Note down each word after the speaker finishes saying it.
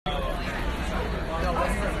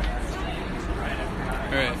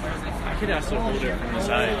Right. I could also hold it from the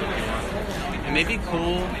side if you want. It may be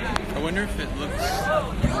cool. I wonder if it looks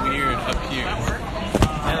weird up here.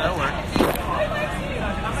 Yeah, that'll work.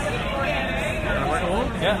 That'll work. Cool?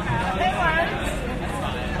 Yeah.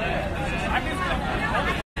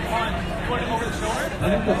 I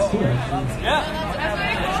think that's cool, actually.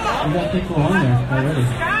 Yeah. We got people on there already.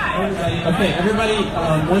 Okay, everybody,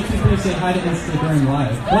 1, 2, 3, say hi to Instagram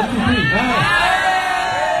Live. 1, 2, 3, hi!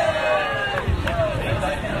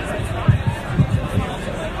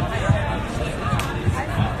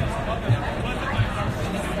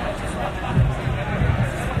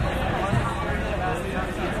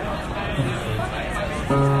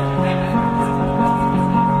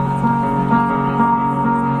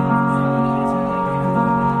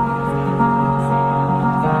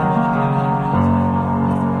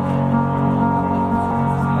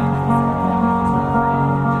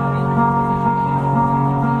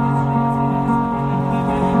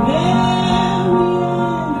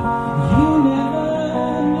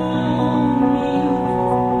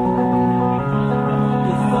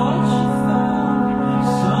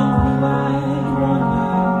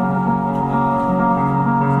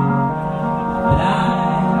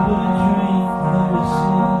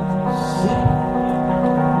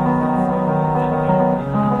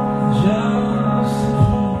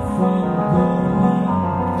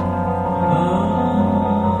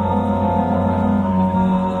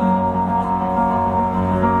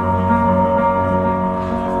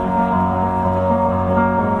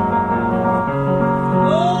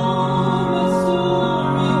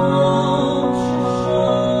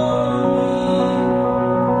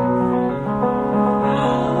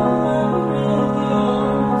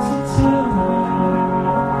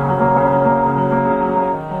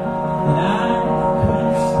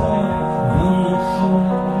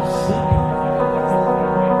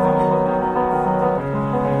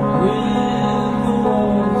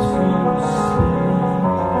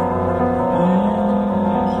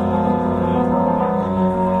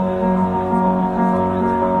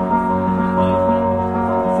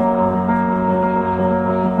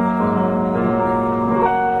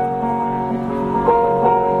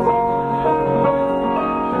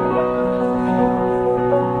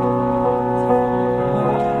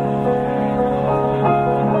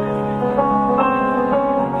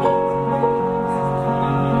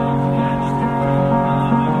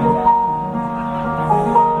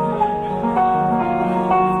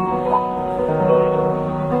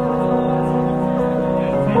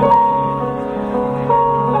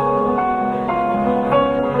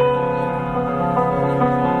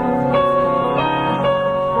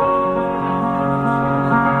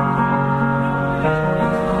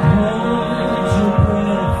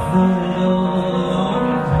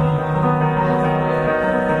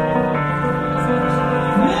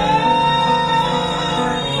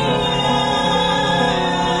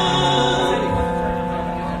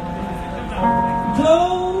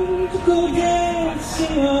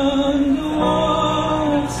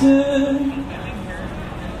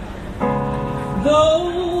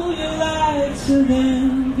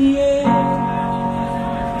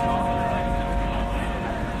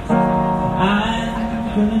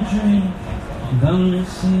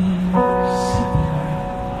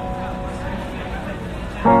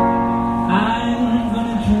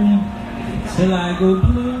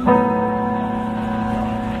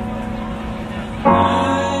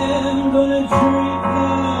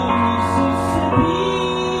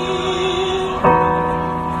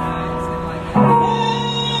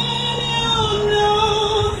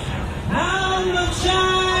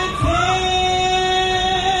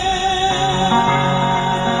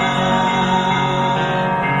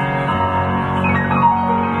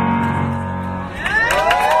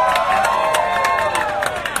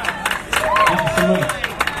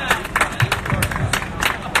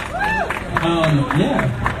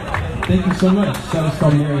 So much. That was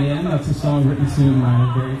called Marianne. That's a song written to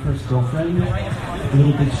my very first girlfriend.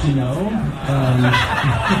 Little did she know.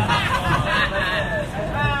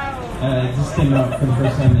 It just came out for the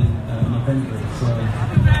first time in November. So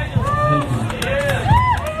thank you.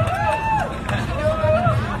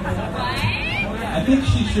 I think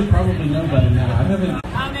she should probably know better now. I haven't.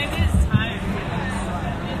 Maybe it's time.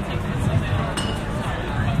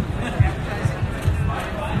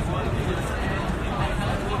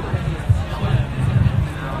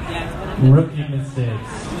 Rookie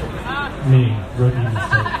mistakes. Me, rookie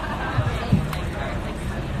mistake.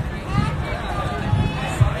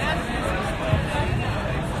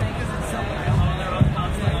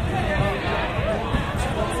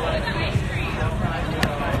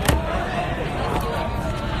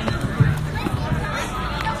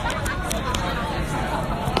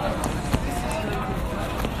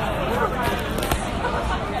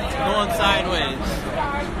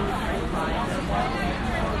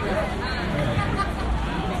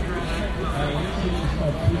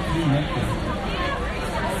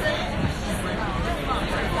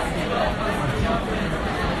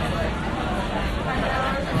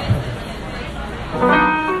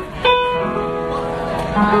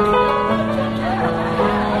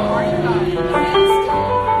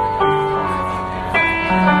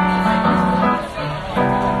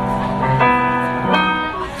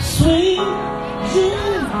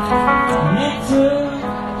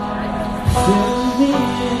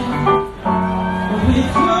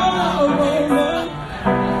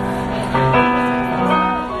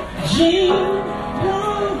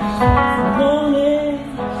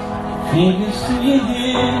 Fingers to your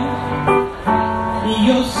hand,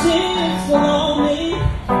 your sins on me,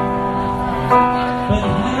 but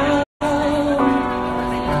how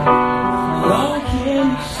long can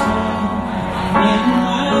you stay in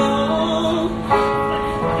my arms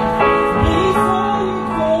before you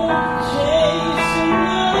go chasing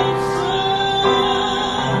the sun?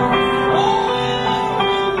 Oh,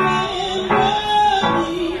 remember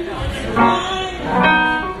me,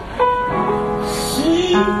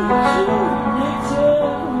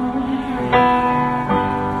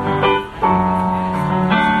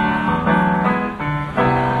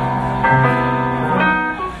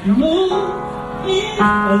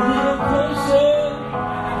 a little closer,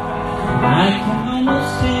 I can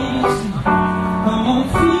almost taste it. Come on,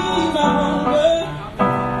 feed my hunger.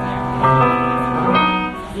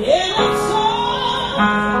 Yeah, I'm so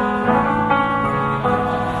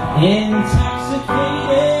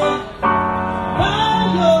intoxicated by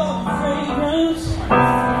your fragrance.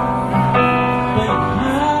 But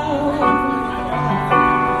how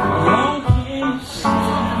long can you stay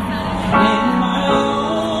in my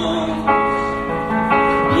arms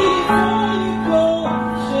before you go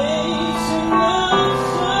chasing the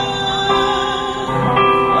sun?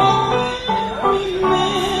 Oh,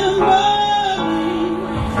 remember me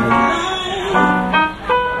tonight,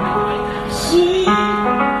 sweet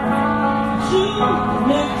June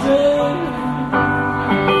nectar.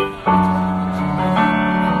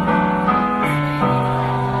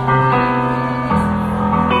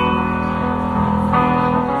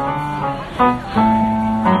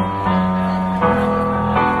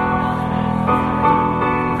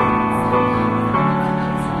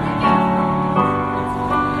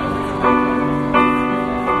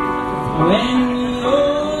 When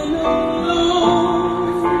you're no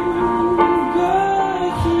longer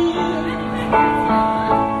here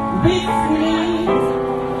with me,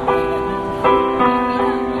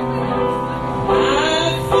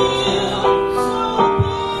 I feel so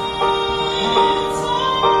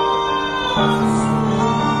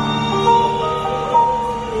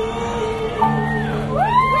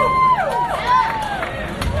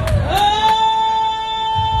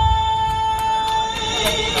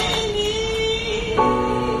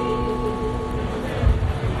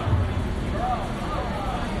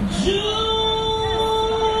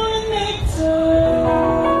June nectar,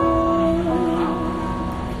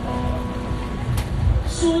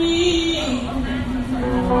 sweet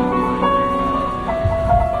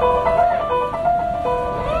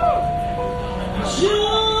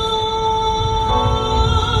June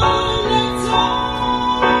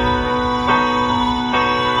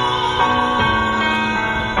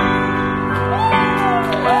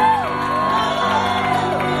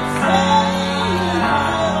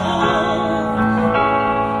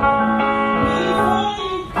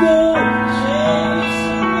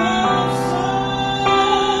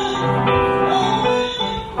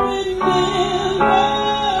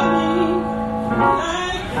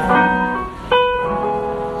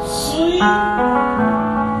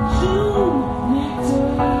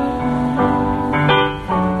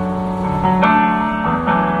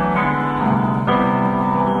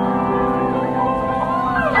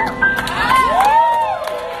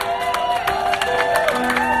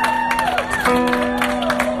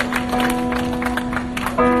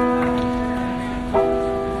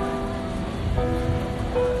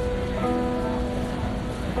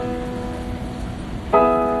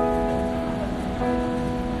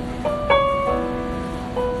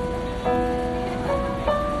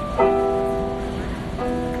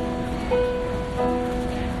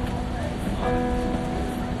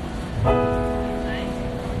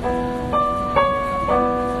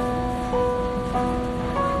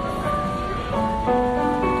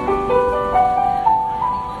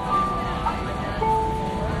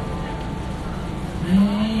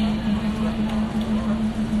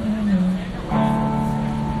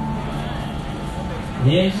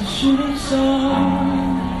There's a shooting star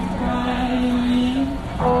crying,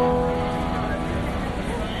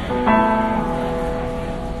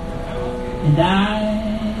 and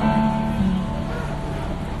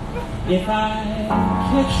if I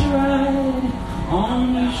catch you right on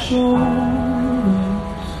your shoulders,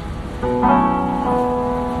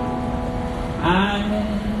 I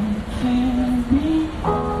can be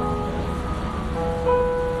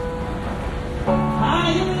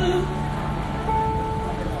higher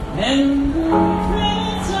than the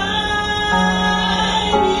present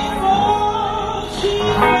time before she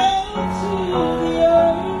fell to the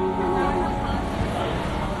earth.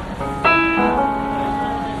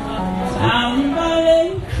 Down by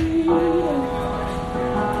Lake Creek.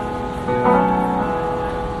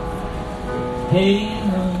 Hey,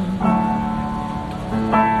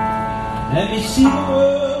 let me see the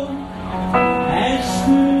world as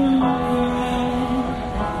through your eyes.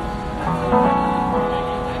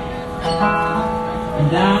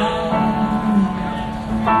 And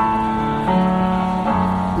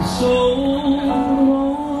the soul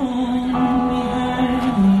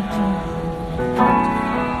behind me,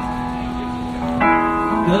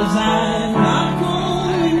 'cause I'm not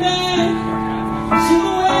going back to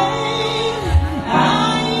the way I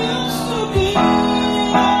used to be.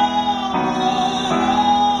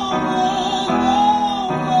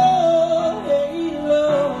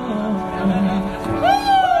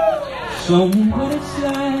 So what it's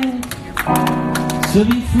like to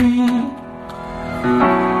be free,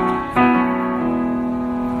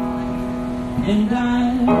 and I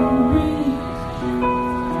reach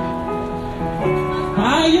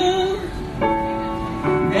higher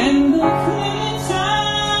than the clear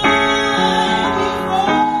time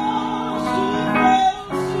before she fell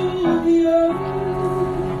to the earth.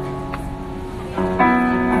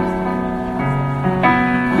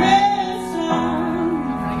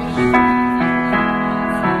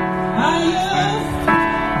 Yes,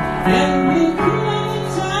 and the clear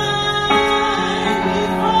time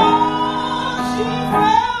before she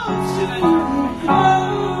fell to the earth.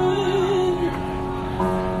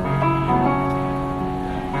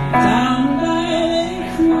 Down by Lake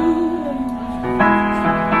Creek.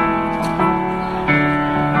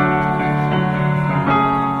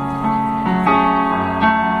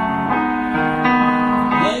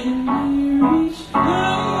 Let me reach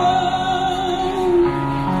higher.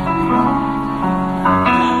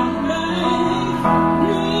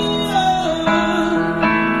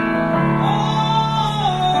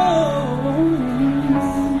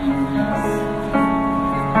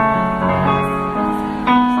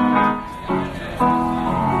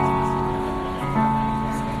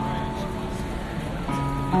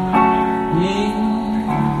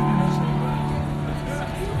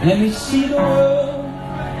 Let me see the world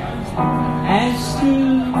as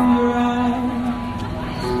through your eyes,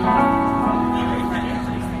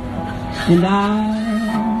 and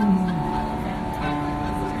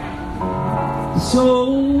the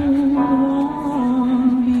soul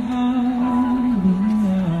behind me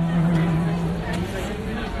now.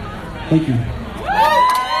 Thank you.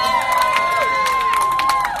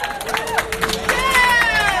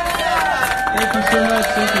 Thank you so much.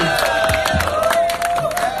 Thank you.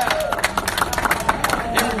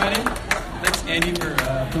 Andy for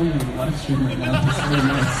filming the live stream right now. It's really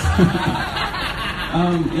nice.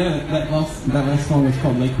 Yeah, that last song was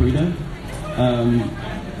called Lake Rita.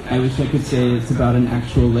 I wish I could say it's about an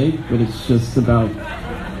actual lake, but it's just about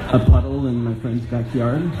a puddle in my friend's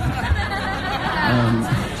backyard.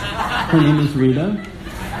 Her name is Rita,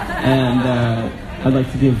 and I'd like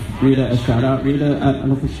to give Rita a shout out. Rita, I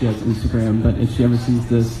don't think she has Instagram, but if she ever sees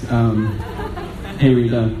this, hey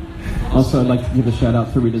Rita. Also, I'd like to give a shout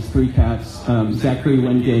out to Rita's 3 cats, Zachary,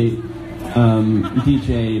 Wingate,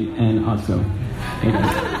 DJ, and Otso. Hey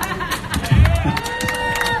guys.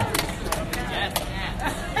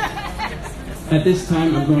 At this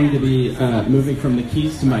time, I'm going to be moving from the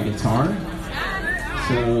keys to my guitar.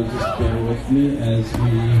 So just bear with me as we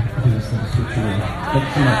do this little switch around.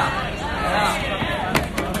 Thanks so much.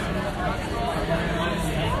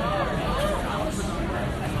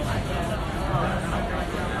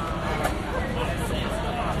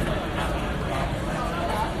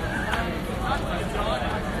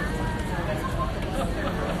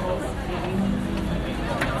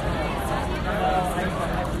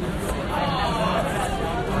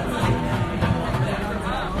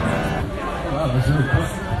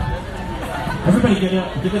 Everybody give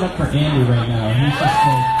it up for Andy right now. He's just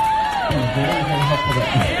very, very helpful.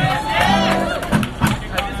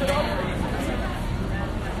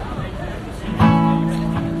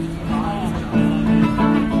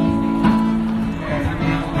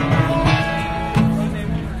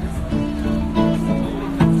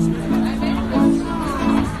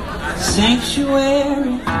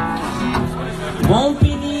 Sanctuary won't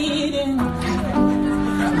be needed,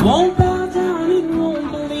 won't bow down, it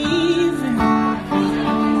won't believe.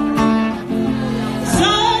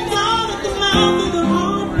 Side down at the mouth of the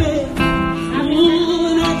heartbreak. Ooh.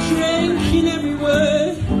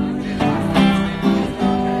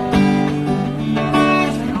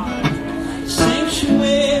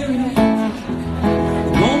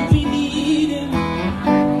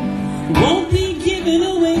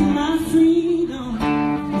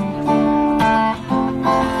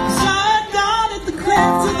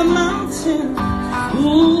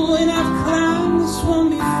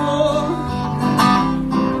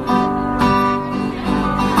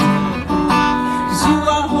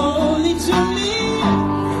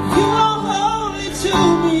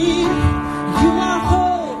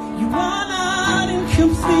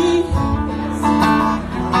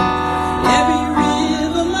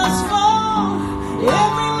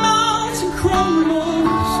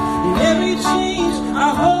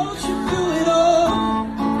 I'll hold you through it all.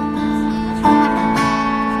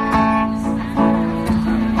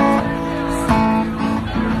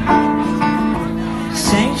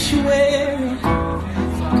 Sanctuary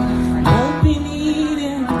won't be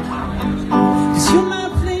needed, 'cause you're my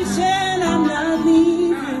place and I'm not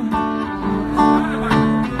leaving.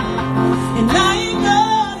 And I ain't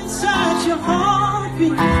gone inside your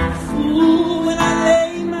heartbeat. Ooh, when I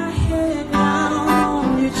lay my head down on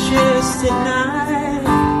your chest at night.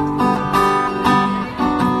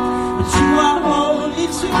 But you are holy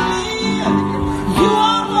to me. You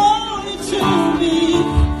are holy to me.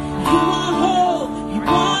 You are holy,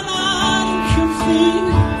 one out and complete.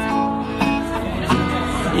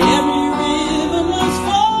 Every river must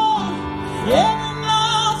fall, every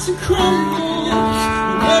mountain crumbles,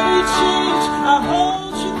 and every change I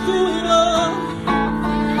hold you through it all.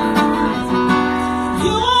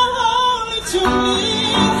 You are holy to me.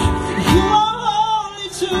 You are holy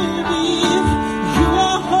to me. You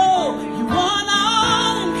are holy, you one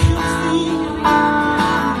out and complete.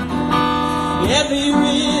 Every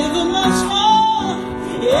river must fall,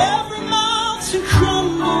 every mountain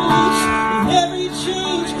crumbles, and every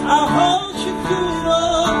change I hold you through it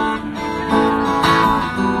all.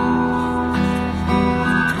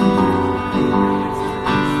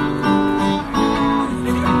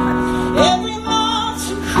 Every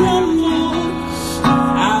mountain crumbles,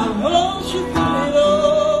 I'll hold you through it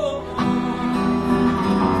all.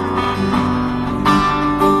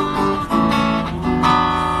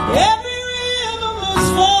 Every river must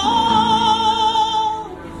fall.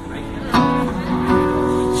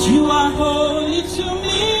 You are holy to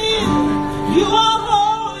me. You are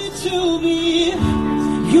holy to me.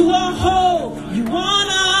 You are whole. You are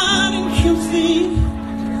not incomplete.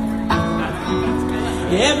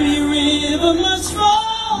 Every river must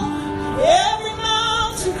fall. Every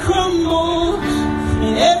mountain crumbles,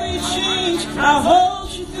 and every change I hold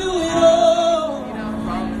you through it all.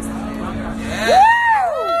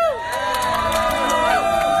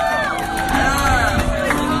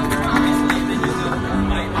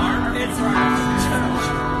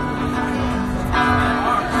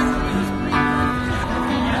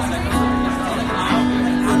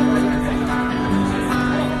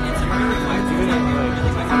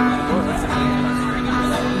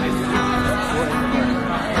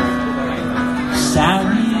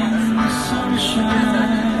 Siren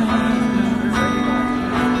sunshine,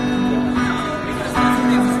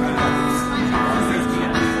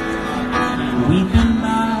 weeping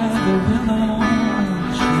by the willow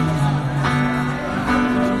tree,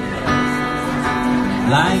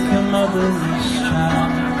 like a motherless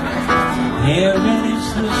child. Here it is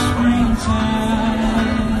the springtime.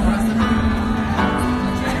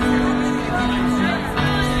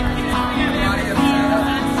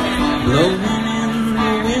 Blowing in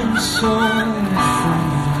the wind so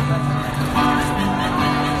free.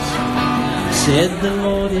 Said the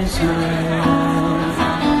Lord is mine.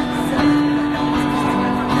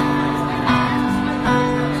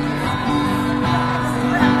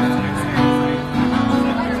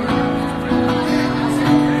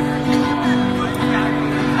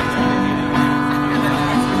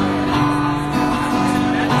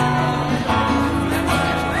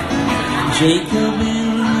 Jacob in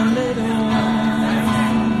the middle,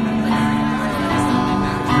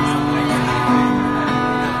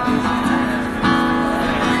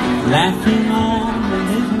 laughing on the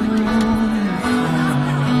living room floor,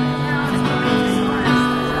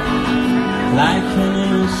 like an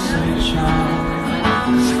innocent child,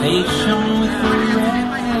 his face shone with the red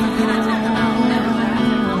glow.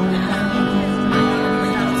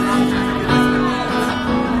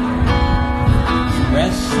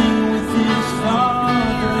 Wrestling with his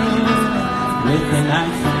father, with a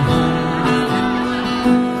knife in hand,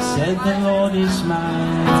 said the Lord is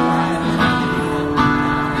mine.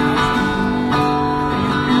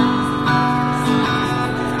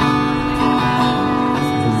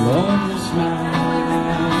 The Lord is mine.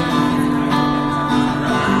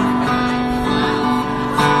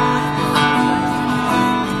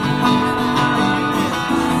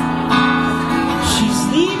 She's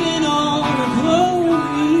leaving on a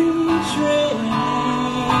glory train,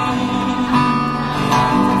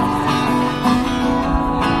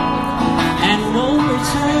 and won't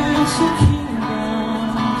return to kingdom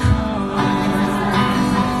come.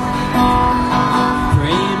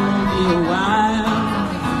 Pray it won't be a while,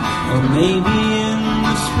 or maybe in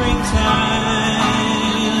the springtime.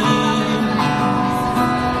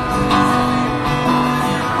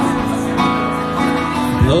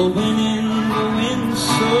 Blowing in the wind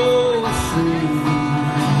so free.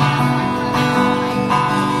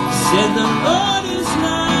 Said the Lord is mine.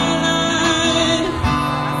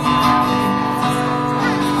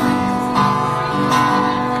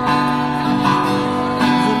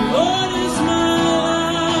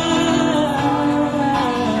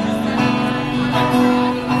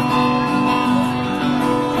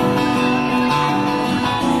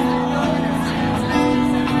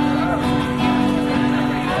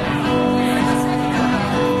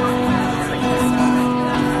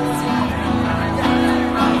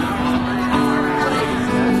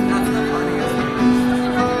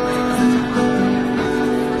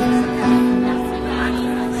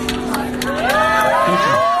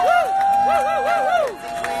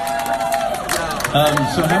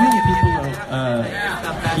 So how many people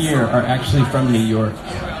here are actually from New York?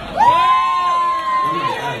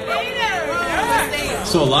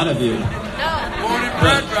 So a lot of you.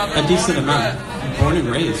 But a decent amount. Born and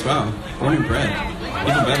raised, wow. Born and bred.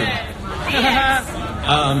 Even better.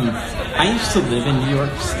 I used to live in New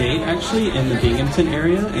York State, actually, in the Binghamton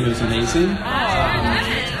area, and it was amazing.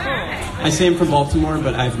 I say I'm from Baltimore,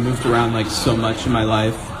 but I've moved around like so much in my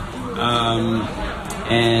life.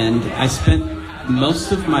 And I spent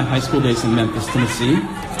most of my high school days in Memphis, Tennessee.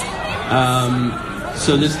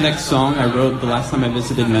 So this next song I wrote the last time I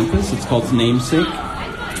visited Memphis. It's called Namesake.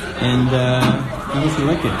 And I hope you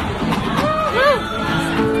like it.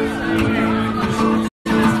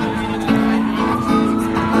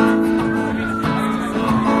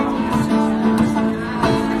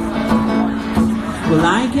 Well,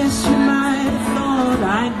 I guess you might have thought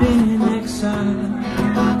I'd been in exile.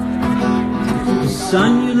 The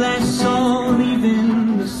sun you last saw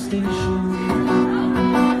leaving the station.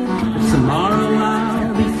 But tomorrow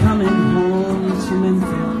I'll be coming home to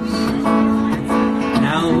Memphis.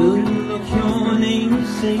 Now will you look your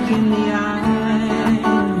namesake in the eye?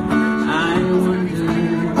 I wonder,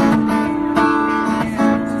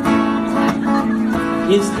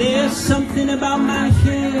 is there something about my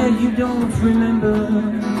hair you don't remember?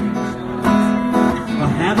 Or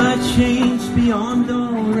have I changed beyond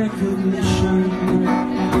all recognition?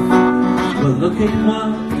 Well, look at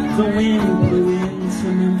what the wind blew into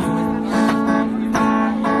Memphis.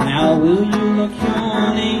 Now will you look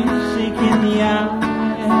your namesake in the eye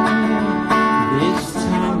this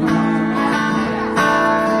time around?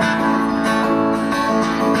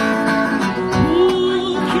 Who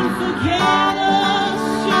can forget a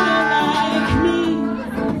sinner like me?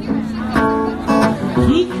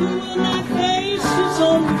 He could not face his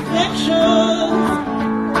own reflection.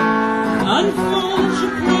 Unfold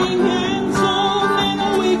your praying hands on and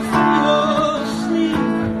awake from your sleep.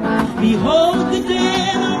 Behold, the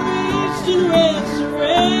dead are raised in resurrection.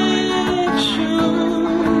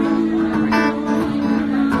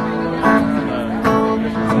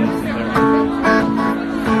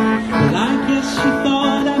 Well, I guess you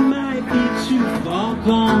thought I might be too far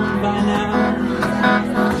gone by now.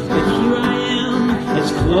 But here I am, as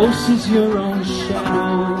close as your own shadow.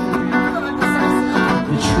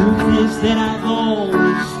 The truth is that I've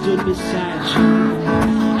always stood beside you,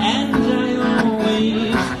 and I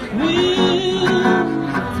always will.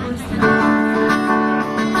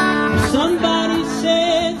 Somebody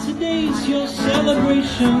said today's your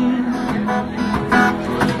celebration,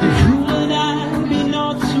 and who would I be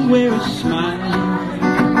not to wear a smile?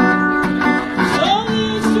 So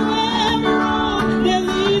here's to every road that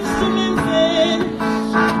leads to Memphis.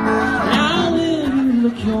 Now will you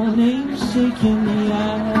look your namesake in the eye?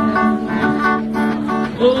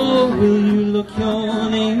 Oh, will you look your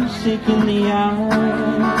namesake in the eye?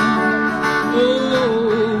 Oh,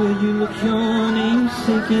 will you look your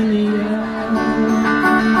namesake in the eye?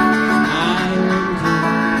 I wonder,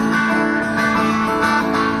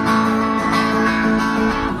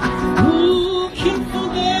 who can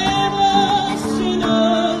forget a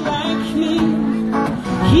sinner like me?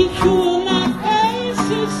 He could not face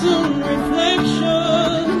his own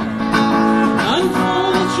reflection.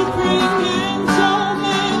 Unfold your praying hands, oh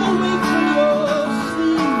man, awake from your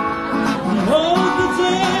sleep. Behold, the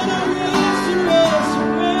dead are raised in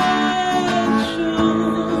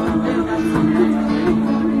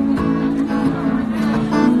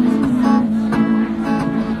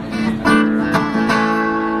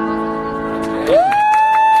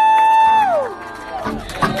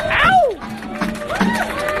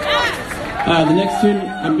The next tune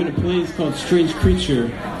I'm going to play is called Strange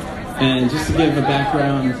Creature. And just to give a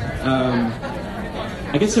background,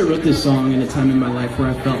 I guess I wrote this song in a time in my life where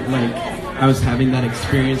I felt like I was having that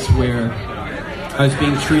experience where I was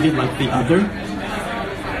being treated like the other.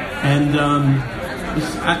 And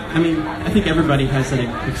I think everybody has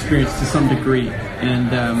that experience to some degree.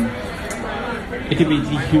 And it can be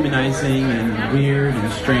dehumanizing and weird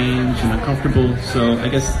and strange and uncomfortable. So I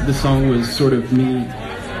guess the song was sort of me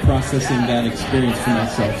processing that experience for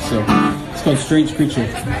myself. So it's called Strange Creature.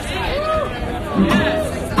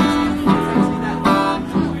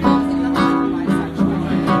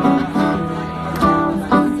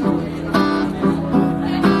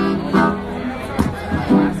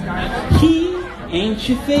 He ain't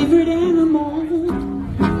your favorite animal,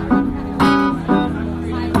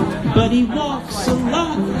 but he walks a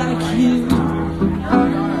lot like you.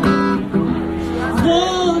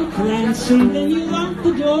 One glance and then you lock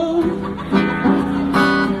the door.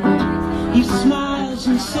 He smiles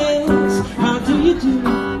and says, how do you do?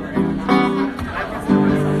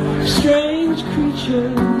 Strange creature. creature.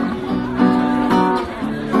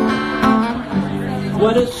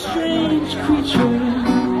 What a strange creature.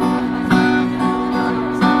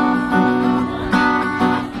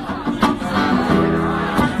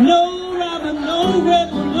 No robber, no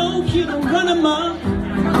rebel, no killer, run amok.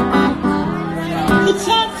 The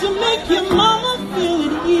type to make your mama feel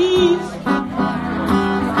at ease.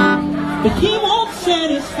 But he won't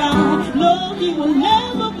satisfy, no, he will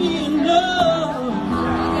never be enough.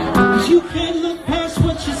 'Cause you can't look past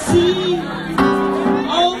what you see.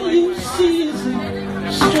 All you see is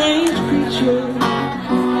a strange creature.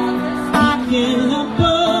 Peeking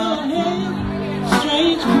above him,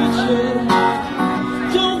 strange creature.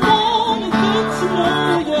 Don't wanna get to know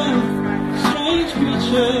you, strange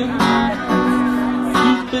creature.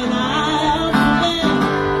 Keep an eye out for that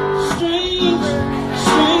strange,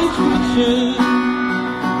 strange creature.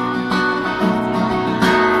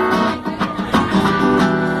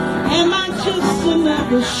 Am I just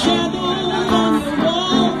another shadow on your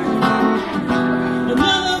wall?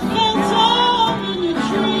 Another phantom in your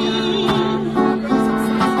dream?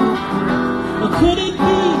 Or could it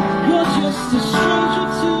be you're just a stranger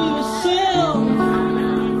to yourself?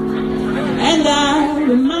 And I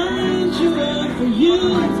remind you of you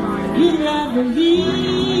you'd rather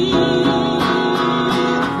leave.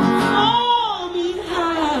 Fall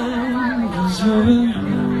behind, 'cause you're a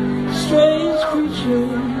strange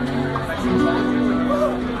creature.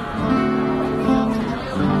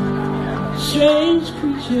 Strange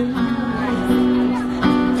creature.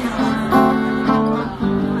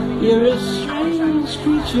 You're a strange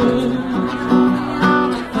creature.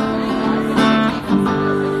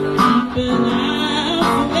 Keep an eye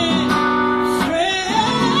for that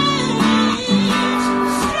strange,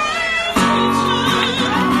 strange creature.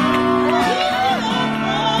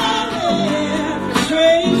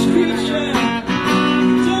 Strange creature.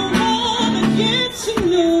 Don't wanna get to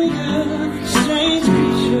know you, strange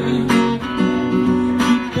creature.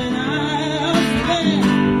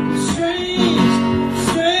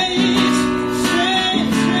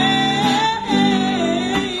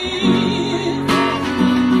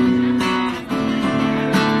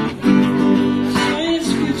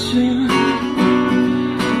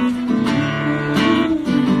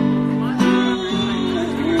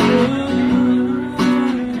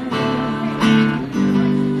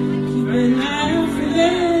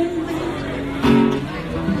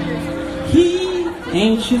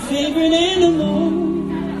 Ain't your favorite animal,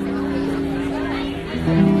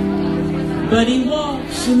 but he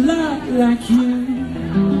walks a lot like you.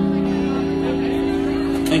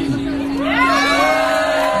 Thank you.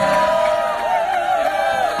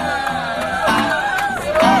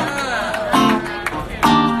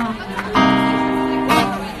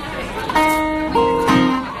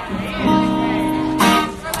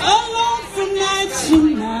 Alone from night to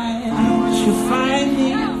night, you'll find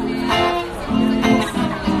me.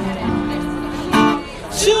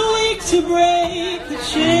 Too weak to break the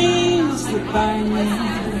chains that bind me.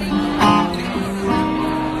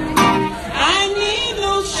 I need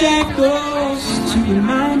no shackles to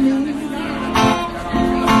remind me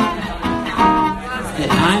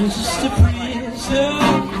that I'm just a prisoner.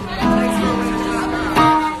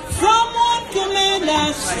 From one command I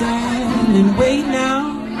stand and wait now.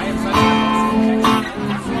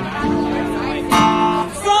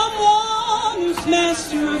 From one who's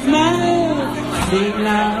master of my fate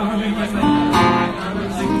now.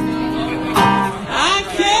 I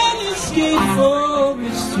can't escape, for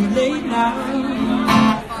it's too late now.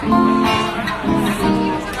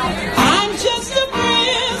 I'm just a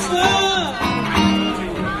prisoner.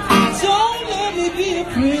 Don't let me be a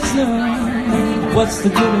prisoner. What's the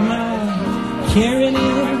good of my carrying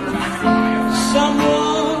it?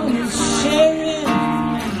 Someone is sharing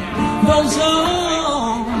those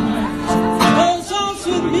arms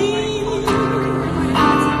with me.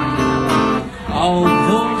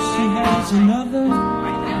 Although she has another,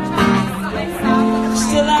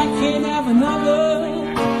 still I can't have another.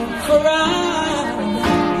 For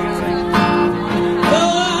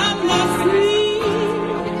though I'm not free,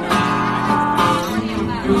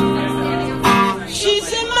 she's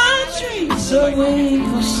in my dreams, awake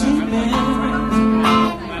or sleeping.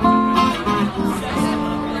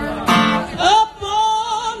 Oh,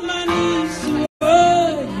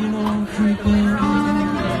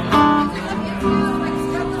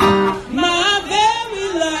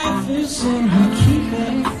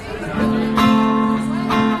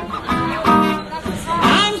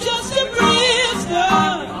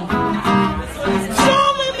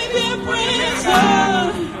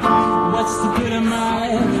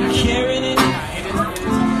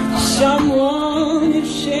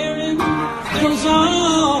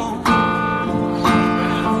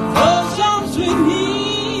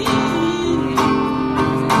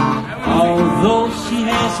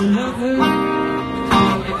 another.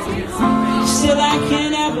 Still I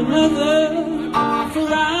can't have another, for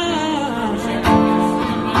I'm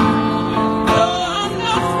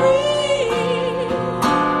not free.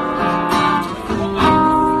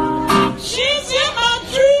 She's in my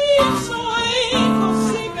dreams, so I ain't no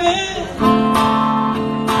sleeping.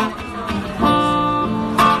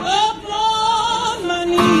 Up on my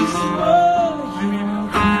knees,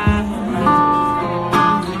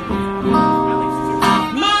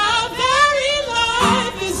 my very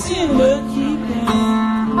life is in the keeping.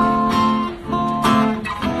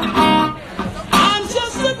 I'm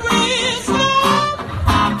just a prisoner.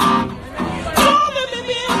 Don't let me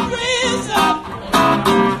be a prisoner.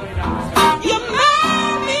 You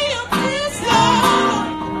made me a prisoner.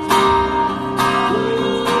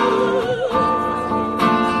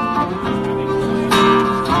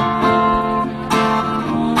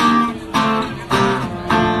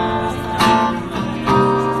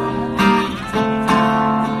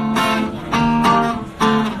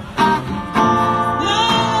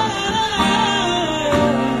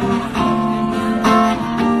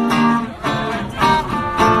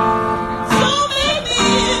 Don't make me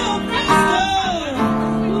a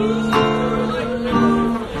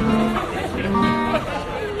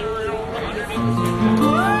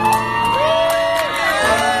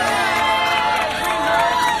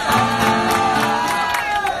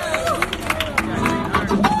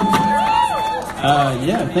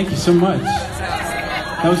Yeah, thank you so much.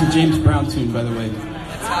 That was a James Brown tune, by the way.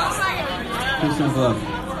 Peace and love.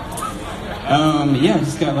 Yeah, I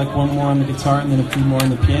just got like one more on the guitar and then a few more on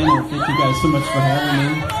the piano. Thank you guys so much for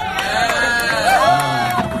having me.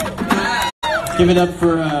 Give it up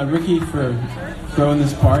for Ricky for throwing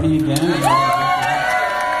this party again.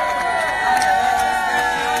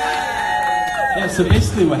 Yeah, so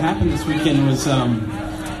basically what happened this weekend was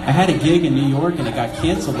I had a gig in New York and it got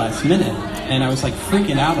canceled last minute. And I was like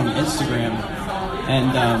freaking out on Instagram.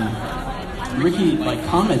 And Ricky like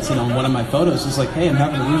commented on one of my photos. He's like, hey, I'm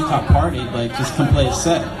having a rooftop party. Like, just come play a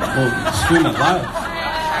set. We'll stream it live.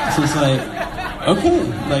 So it's like, okay,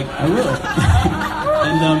 like I will.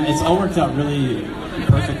 And it's all worked out really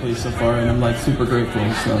perfectly so far. And I'm like super grateful.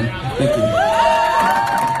 So thank you.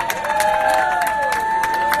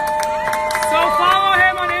 So follow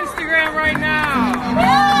him on Instagram right now.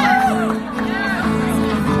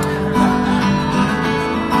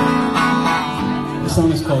 The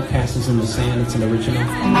song is called Castles in the Sand. It's an original.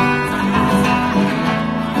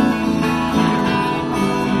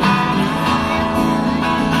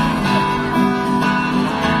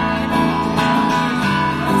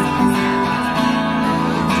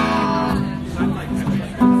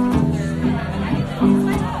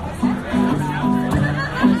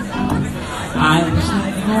 I was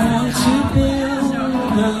never going to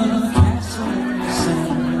build a castle in the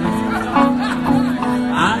sand.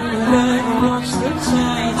 I would rather watch the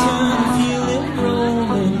tide turn and feel it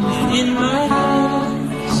rolling in my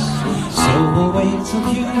hands. So I'll wait till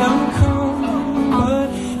kingdom come, but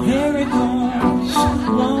there it goes,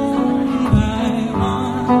 one by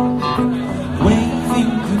one,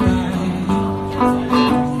 waving goodbye,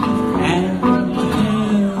 and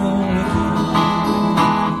hello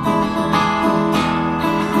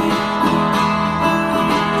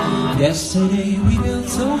again. Yesterday we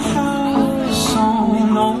built a house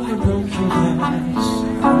on all the broken glass.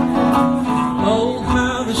 Oh,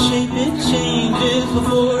 how the shape it changes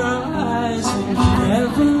before our eyes and can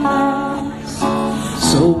never last.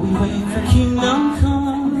 So we wait for kingdom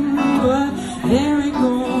come, but there it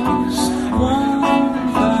goes, one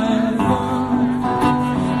by one,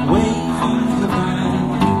 waving goodbye,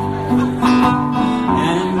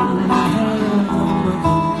 and hello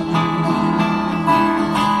again.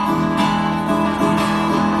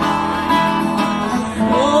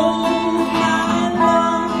 Oh, my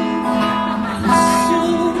love,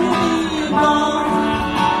 soon you'll be gone.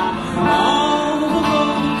 All the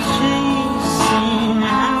boats chasing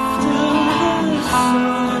after the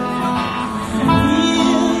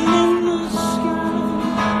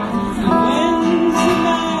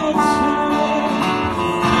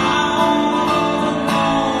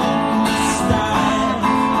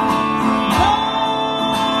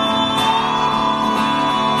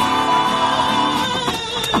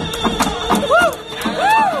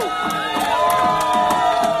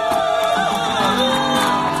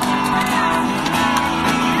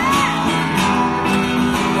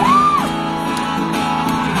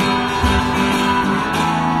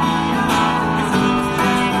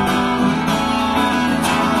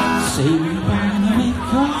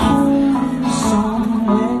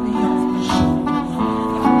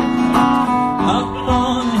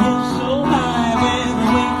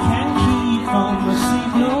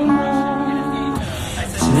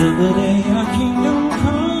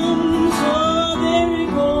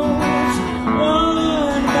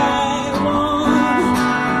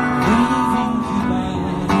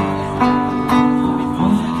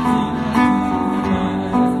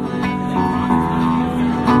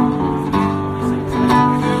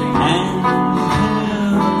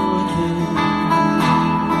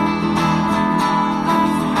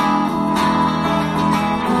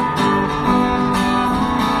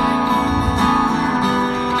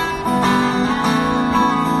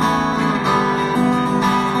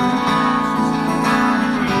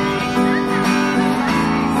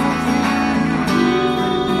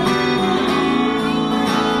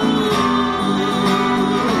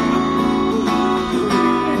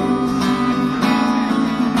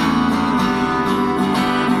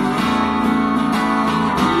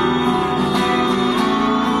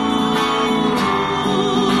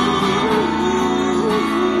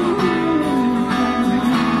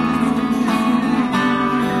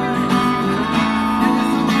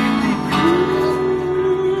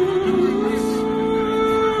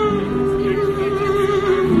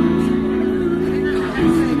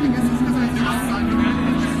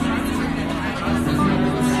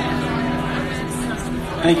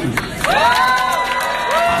Thank you.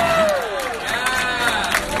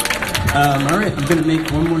 All right, I'm going to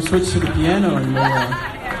make one more switch to the piano and we'll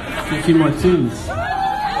do a few more tunes.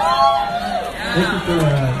 Thank you for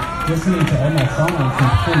listening to all my songs.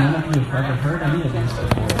 I'm sure none of you have ever heard any of these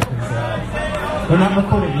before. They're not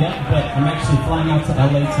recorded yet, but I'm actually flying out to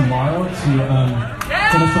LA tomorrow to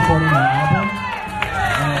finish recording my album.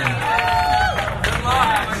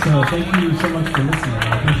 So thank you so much for listening. I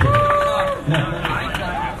appreciate it. Yeah, thank you.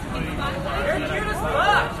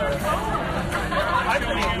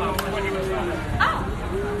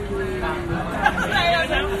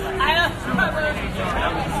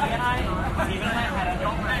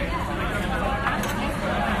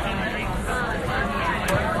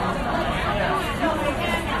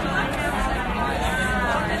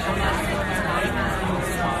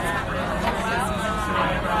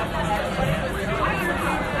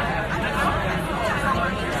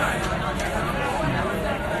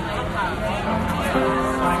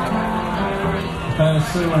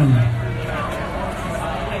 So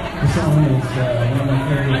this song is one of my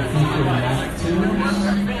favorite Fleetwood Mac tunes.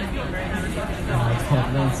 It's called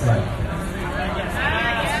Landslide.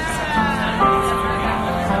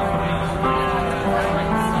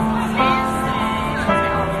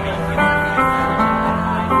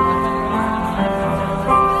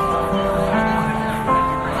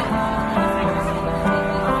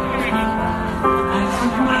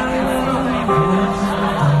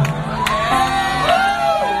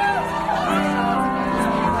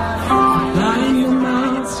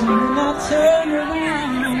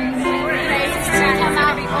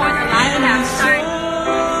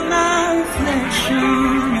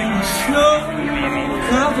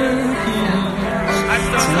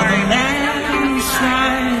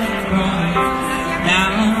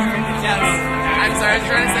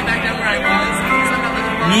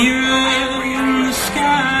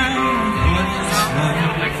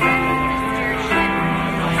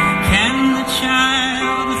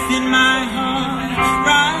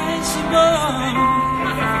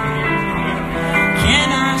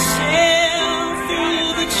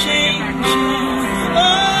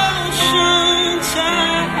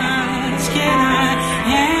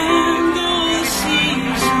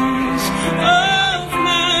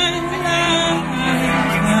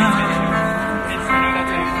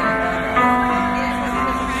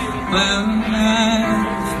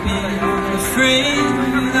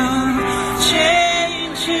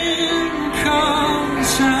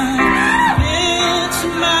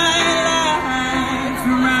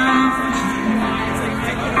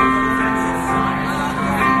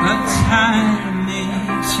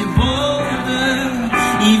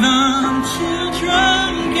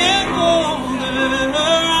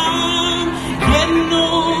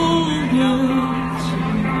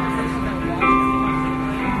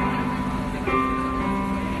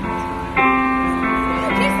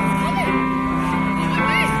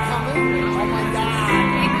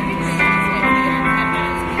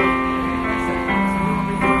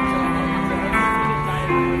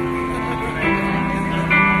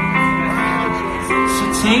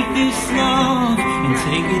 Take this love and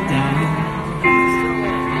take it down.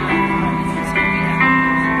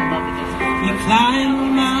 You climb a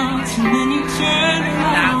mountain, then you turn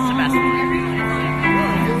around.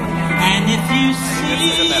 And if you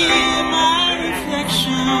see my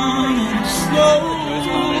reflection in a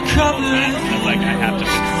snow-covered hill, like a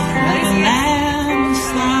landslide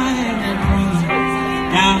will bring you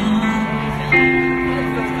down.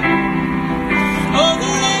 Oh,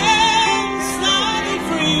 the landslide will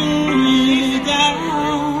bring you down.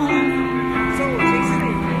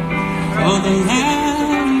 Oh, the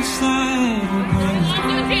landslide will bring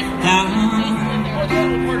you down.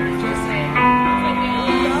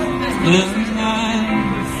 Well,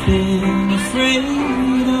 I've been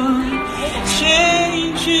afraid of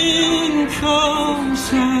changing course.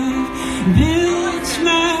 I've built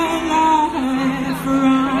my life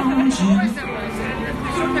around you,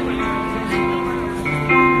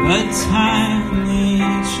 but time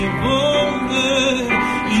makes you bolder.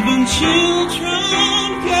 Even children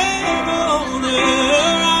get older.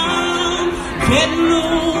 I'm getting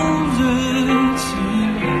older too.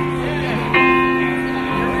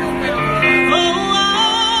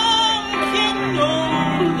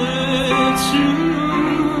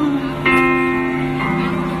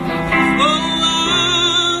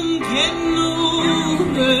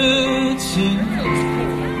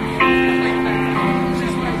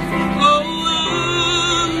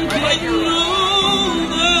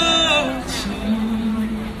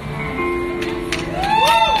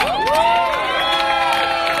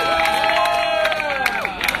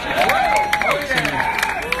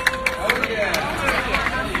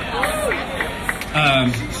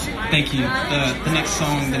 Thank you. The next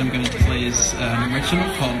song that I'm going to play is an original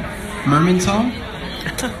called Mermentau.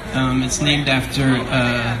 It's named after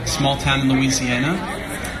a small town in Louisiana,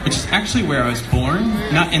 which is actually where I was born.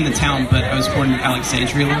 Not in the town, but I was born in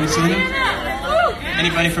Alexandria, Louisiana.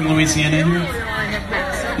 Anybody from Louisiana here?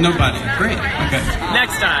 Nobody. Great. Okay.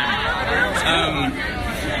 Next time.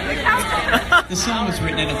 This song was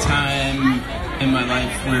written at a time in my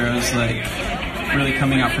life where I was like really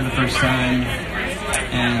coming out for the first time,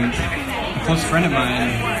 and a close friend of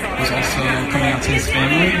mine was also coming out to his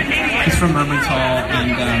family. He's from Mermentau,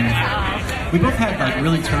 and we both had like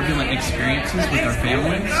really turbulent experiences with our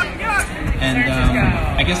families. And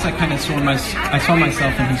I guess I kind of saw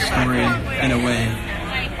myself in his story in a way.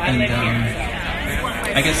 And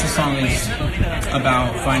I guess the song is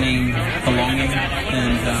about finding belonging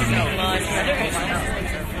and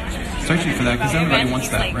searching for that, because everybody wants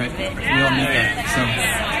that, right? We all need that. So,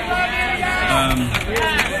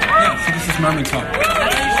 yeah, so this is Mermentau.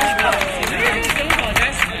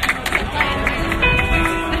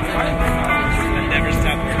 Never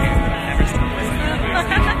stop. Never stop.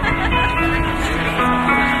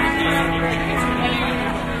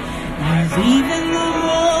 Leaving the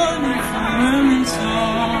morning for Mermentau,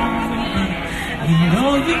 you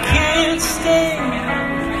know you can't stay,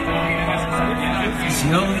 'cause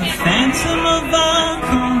you're the phantom of unk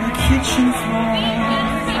on the kitchen floor.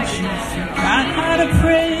 You forgot how to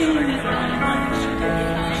pray,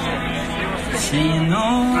 saying,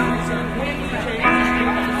 oh,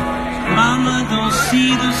 Mama don't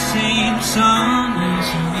see the same sun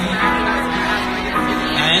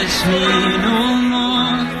as me no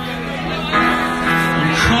more.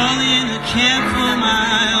 I'm calling the camp for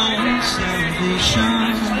my own salvation.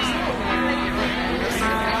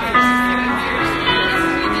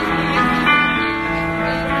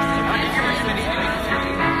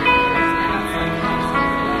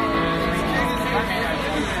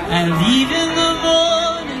 I leave in the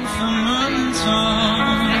morning for Mermentau.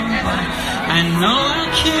 I know I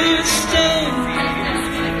can't stay,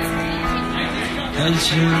 'cause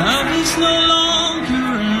your love is no longer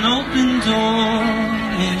an open door,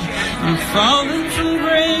 and I'm falling from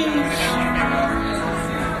grace.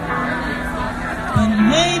 But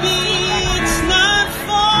maybe it's not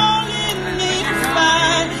falling if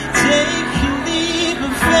I take a leap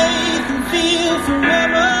of faith and feel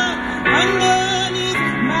forever underneath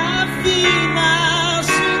my feet now,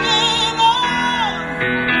 singing on.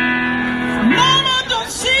 Mama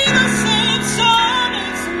don't see the same sun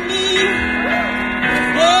as me.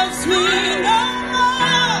 It's me no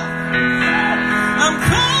more. I'm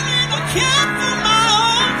calling the camp for my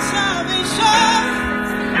own salvation.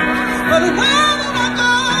 But where do I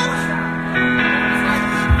go?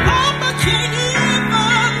 Papa, can you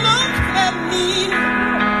even look at me?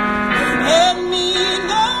 At me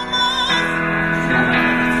no more.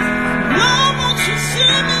 Lord, won't you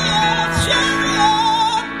send me a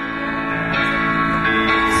chariot?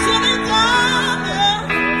 Send it down there.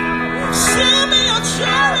 Send me a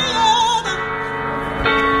chariot.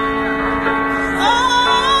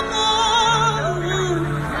 Oh, no.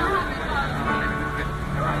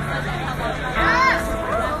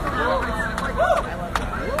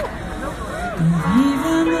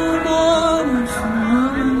 Even the morning from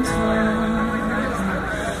Mermentau,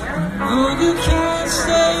 oh, you can't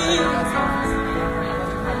stay.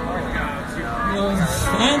 You're the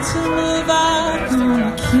phantom of unk on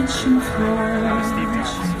the kitchen floor.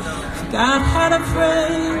 Forgot how to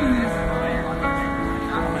pray.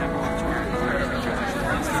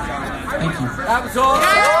 Thank you. That was awesome.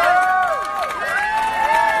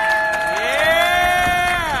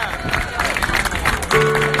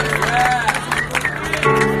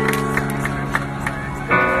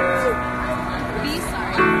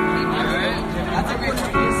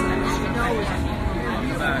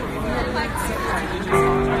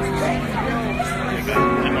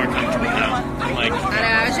 I'm more comfortable now. I'm like, I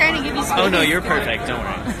was trying to give you some. oh no, you're perfect. Don't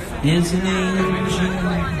worry. There's an angel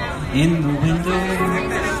in the window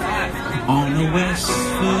on the West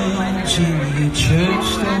Virginia church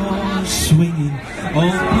door, swinging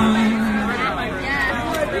open,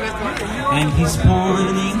 and he's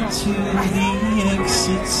pointing to the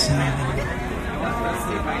exit sign.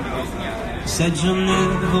 Said you'll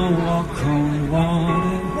never walk on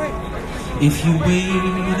water if you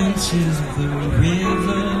wait until the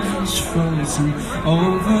river's frozen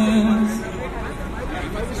over.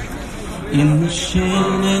 In the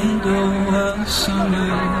Shenandoah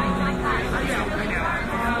summer,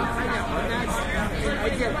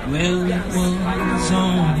 well, it was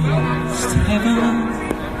almost heaven.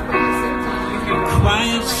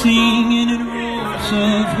 Quiet singing in rows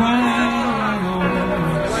of white.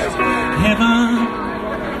 heaven.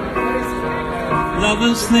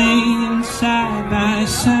 Lovers laying side by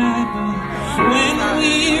side, but when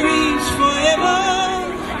we reach forever,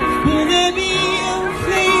 will there be a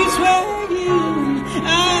place where you and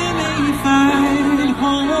I may find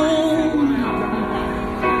home?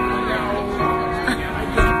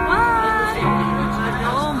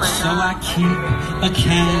 So I keep a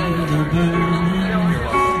candle burning,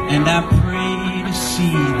 and I pray to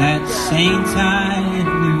see that saint I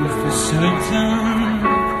knew for certain.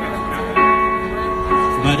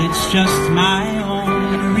 But it's just my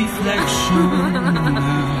own reflection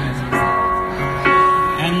now.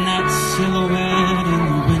 And that silhouette in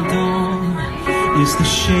the window is the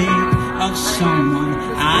shape of someone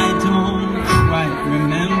I don't quite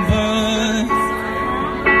remember.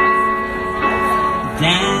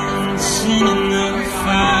 Dancing in the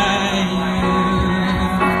fire.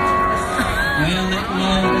 Well, it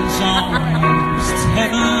was almost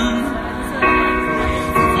heaven.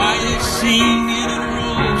 Fire singing in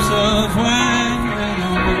robes of wine.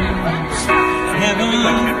 Almost heaven.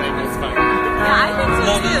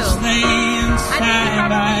 Lovers laying side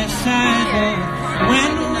by side.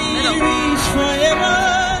 When we reach forever,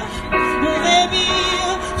 will there be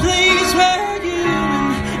a place where you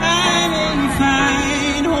and I may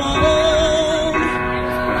find home?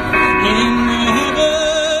 In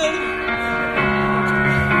heaven,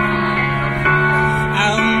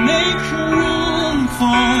 I'll make room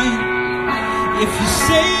for you. If you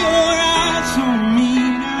say your eyes on me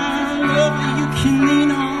now, love, you can lean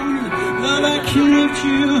on me. Love, I can lift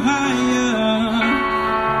you higher.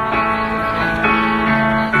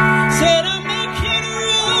 Said I'm making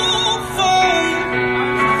room for you.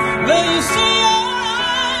 But you say your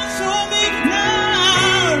eyes on me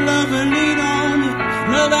now. Love, lean on me.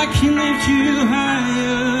 Love, I can lift you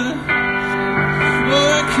higher. Oh,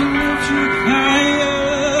 I can lift you higher.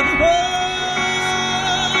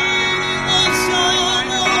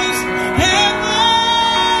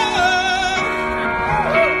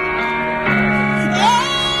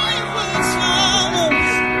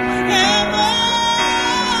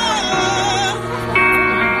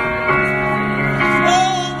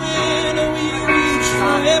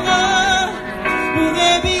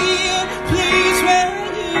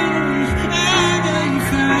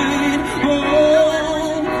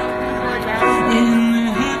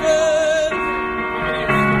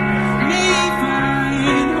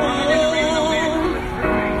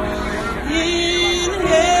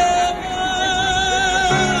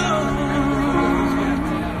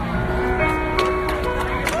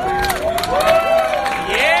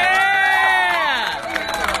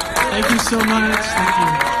 Thank you so much. Thank you.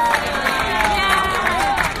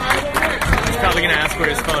 He's probably gonna ask where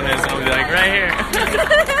his phone is, and I'll be like, right here.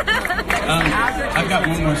 I've got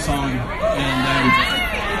one more song, and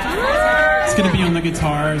it's gonna be on the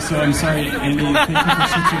guitar. So I'm sorry, Andy. Thank you for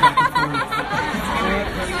switching back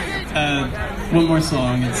and forth. One more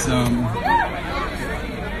song. It's I'll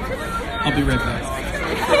be right back.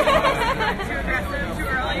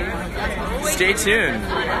 Stay tuned.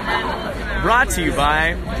 Brought to you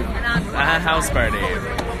by a house party.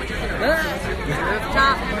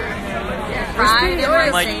 Rooftop. Fried and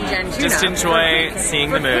rice change and tuna. Just enjoy seeing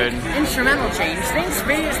the mood. Instrumental change. Things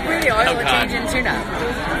speedy oil change and tuna.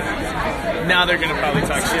 Now they're gonna probably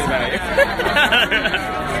talk shit about you.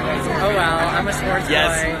 Oh well, I'm a sports boy.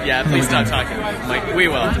 Yeah, please stop talking. Like, we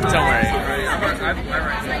will. Don't worry.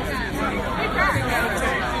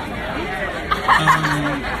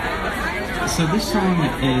 So this song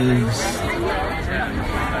is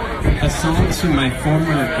a song to my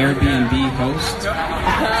former Airbnb host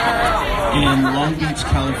in Long Beach,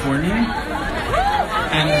 California.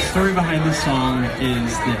 And the story behind this song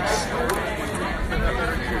is this.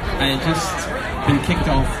 I had just been kicked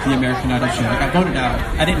off the American Idol show. I got voted out.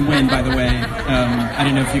 I didn't win, by the way. I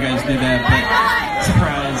didn't know if you guys knew that, but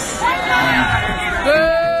surprise.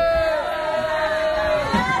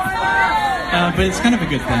 But it's kind of a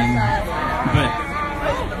good thing. But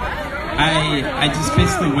I just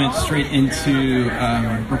basically went straight into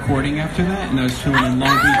recording after that, and I was chilling in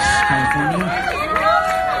Long Beach, California.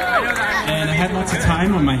 And I had lots of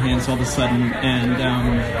time on my hands all of a sudden, and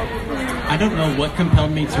I don't know what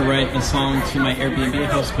compelled me to write a song to my Airbnb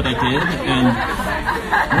host, but I did. And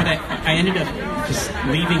what I ended up just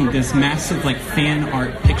leaving this massive like fan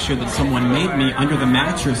art picture that someone made me under the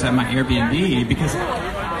mattress at my Airbnb, because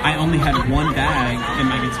I only had one bag and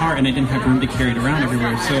my guitar, and I didn't have room to carry it around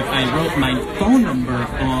everywhere. So I wrote my phone number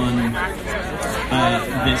on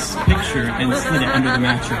this picture and slid it under the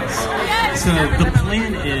mattress. So the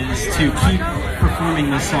plan is to keep performing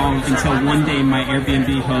this song until one day my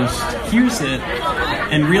Airbnb host hears it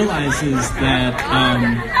and realizes that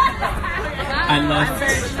I left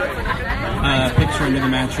a picture under the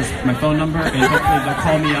mattress with my phone number, and hopefully they'll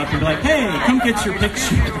call me up and be like, "Hey, come get your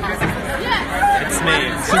picture." It's me.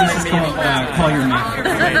 So this is called Call Your Mate.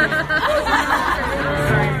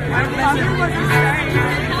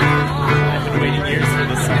 I've been waiting years for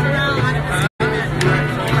this song.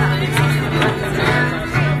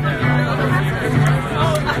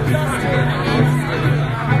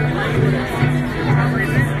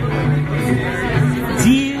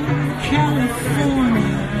 Dear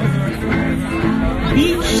California,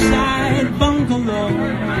 beachside bungalow,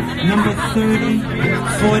 number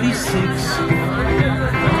 3046.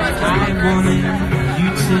 I wanted you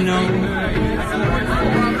to know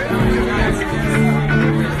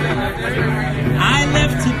I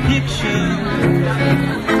left a picture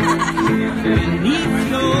beneath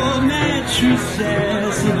your mattress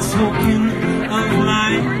as a token of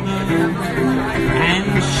my love and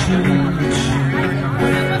should you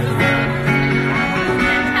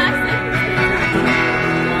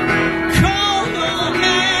call your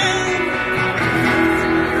man?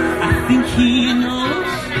 I think he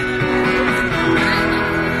knows.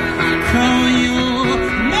 Call your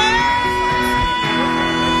man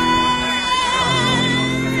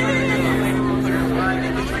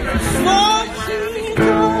before he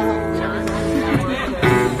goes.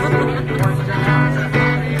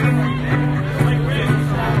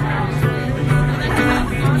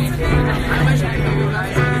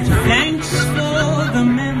 Thanks for the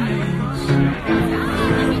memories,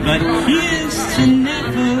 but here's to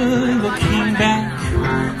never looking back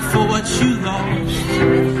for what you lost,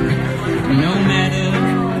 no matter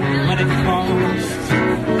what it costs.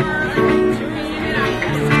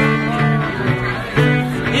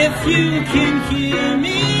 If you can hear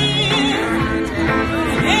me,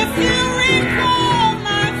 if you recall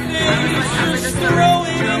my face, just throw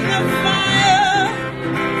it in the fire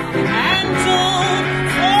and don't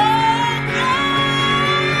forget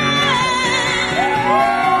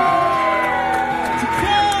to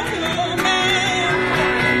call your man.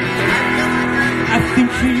 I think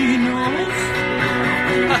he knows.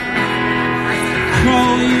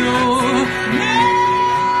 Call your man.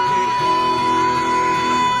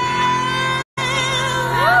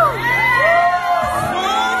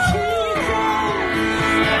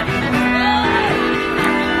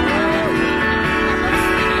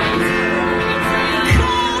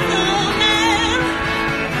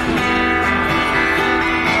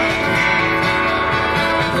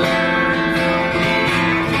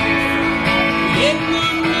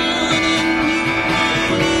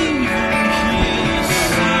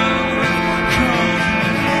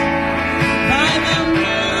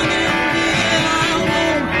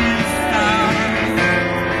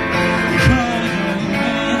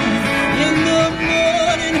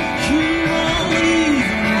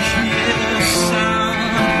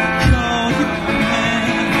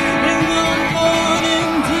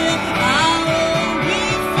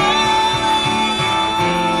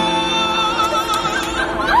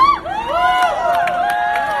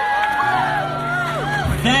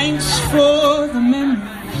 Thanks for the memories,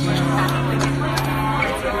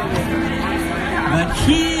 but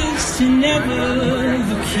here's to never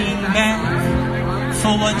looking back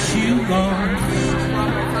for what you lost,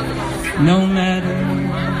 no matter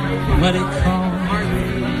what it costs.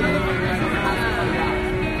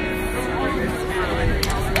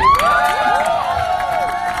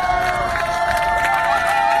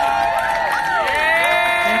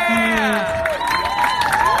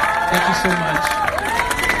 Thank you so much.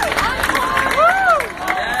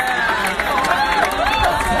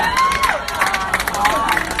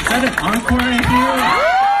 Is that an encore right here?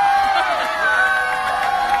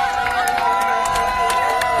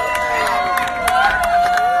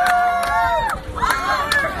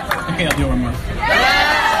 Okay, I'll do one more.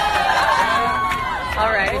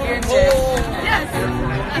 All right, if you're in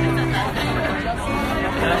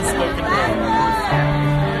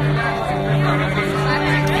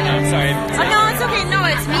I'm sorry. Oh, no, it's okay. No,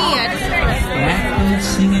 it's me. I just Blackbird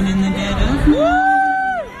singing in the dead of night.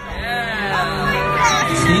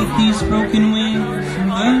 Take these broken wings and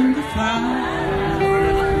learn to fly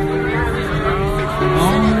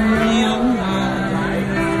on your life.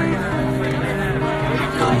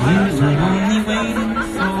 You were only waiting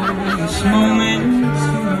for this moment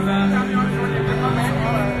to arrive.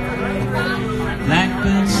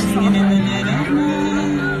 Blackbird singing in the dead of night.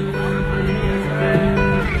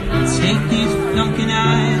 Take these sunken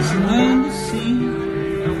eyes and learn to see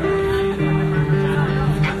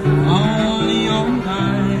all your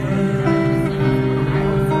life.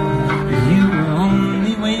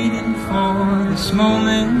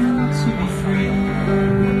 moment